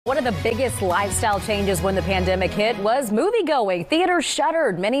One of the biggest lifestyle changes when the pandemic hit was movie-going. Theaters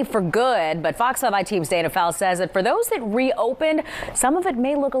shuttered, many for good. But Fox 5 team's Dana Fowle says that for those that reopened, some of it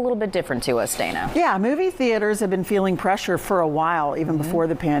may look a little bit different to us, Dana. Yeah, movie theaters have been feeling pressure for a while, even before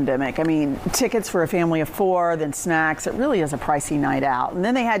the pandemic. I mean, tickets for a family of 4, then snacks. It really is a pricey night out. And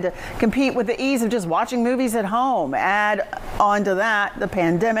then they had to compete with the ease of just watching movies at home. Add on to that the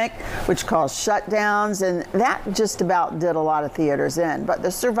pandemic, which caused shutdowns, and that just about did a lot of theaters in. But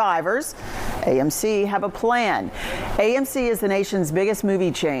the survivors, AMC, have a plan. AMC is the nation's biggest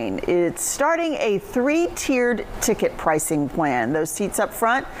movie chain. It's starting a 3-tiered ticket pricing plan. Those seats up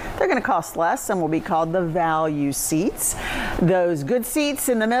front, they're going to cost less. Some will be called the value seats. Those good seats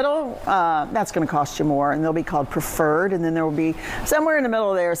in the middle, that's going to cost you more, and they'll be called preferred. And then there will be somewhere in the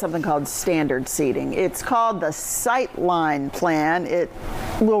middle there something called standard seating. It's called the Sightline plan. It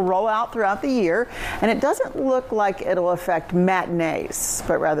will roll out throughout the year, and it doesn't look like it'll affect matinées,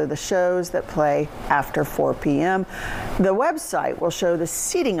 but rather the shows that play after 4 p.m. The website will show the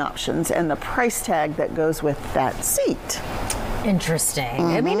seating options and the price tag that goes with that seat. Interesting.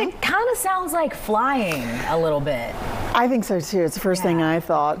 I mean, it kind of sounds like flying a little bit. I think so too. It's the first thing I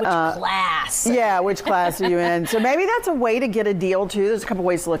thought. Which class? Yeah, which class are you in? So maybe that's a way to get a deal too. There's a couple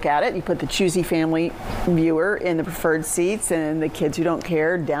ways to look at it. You put the choosy family viewer in the preferred seats and the kids who don't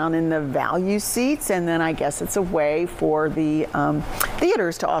care down in the value seats. And then I guess it's a way for the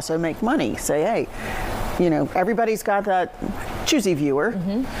theaters to also make money. Say, hey, you know, everybody's got that choosy viewer.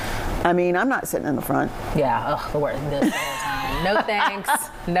 I mean, I'm not sitting in the front. Yeah, ugh, the word this the whole time. No thanks.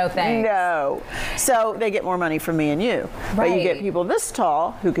 No thanks. No. So they get more money from me and you. Right. But you get people this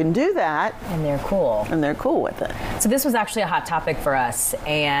tall who can do that. And they're cool. And they're cool with it. So this was actually a hot topic for us,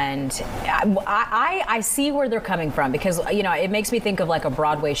 and I see where they're coming from, because, you know, it makes me think of like a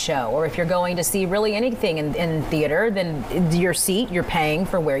Broadway show, or if you're going to see really anything in theater, then your seat, you're paying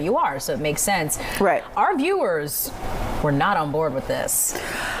for where you are, so it makes sense. Right. Our viewers were not on board with this.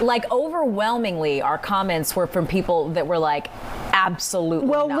 Like, overwhelmingly, our comments were from people that were like, absolutely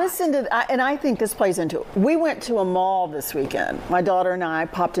well, not. listen to, and I think this plays into it. We went to a mall this weekend. My daughter and I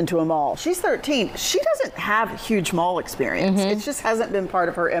popped into a mall. She's 13. She doesn't have huge mall experience. It just hasn't been part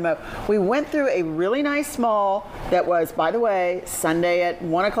of her MO. We went through a really nice mall that was, by the way, Sunday at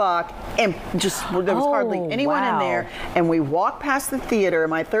 1 o'clock, and just there was hardly anyone in there. And we walked past the theater, and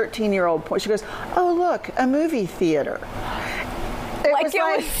my 13-year-old, she goes, "Oh, look, a movie theater." It was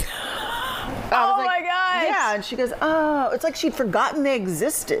like, oh my God. Yeah, and she goes, oh, it's like she'd forgotten they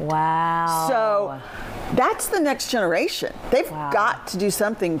existed. Wow. So that's the next generation. They've got to do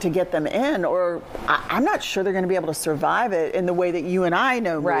something to get them in, or I'm not sure they're going to be able to survive it in the way that you and I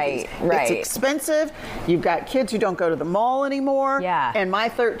know movies. Right. It's expensive. You've got kids who don't go to the mall anymore. Yeah. And my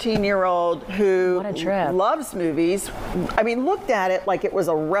 13-year-old who what a trip. loves movies, I mean, looked at it like it was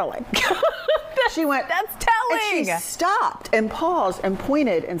a relic. She went, that's telling. And she stopped and paused and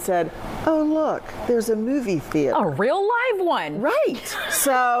pointed and said, "Oh, look, there's a movie theater." A real live one. Right.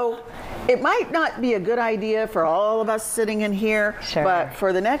 So it might not be a good idea for all of us sitting in here, but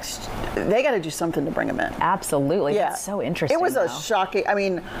for the next, they got to do something to bring them in. Absolutely. Yeah. That's so interesting. It was a shocking, I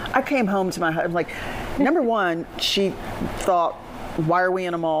mean, I came home to my husband, like, number one, she thought, why are we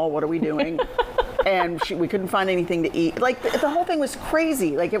in a mall? What are we doing? And we couldn't find anything to eat. Like, the whole thing was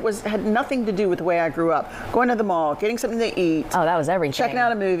crazy. Like, it had nothing to do with the way I grew up. Going to the mall, getting something to eat. Oh, that was everything. Checking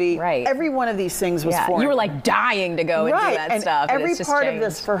out a movie. Right. Every one of these things was foreign. You were like dying to go and do that stuff. Every part of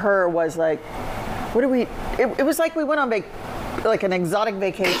this for her was like, what do we, it was like we went on like an exotic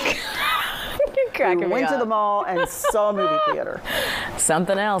vacation. We went to the mall and saw a movie theater.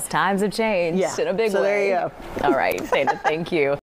 Something else. Times have changed in a big way. So there you go. All right, Dana, thank you.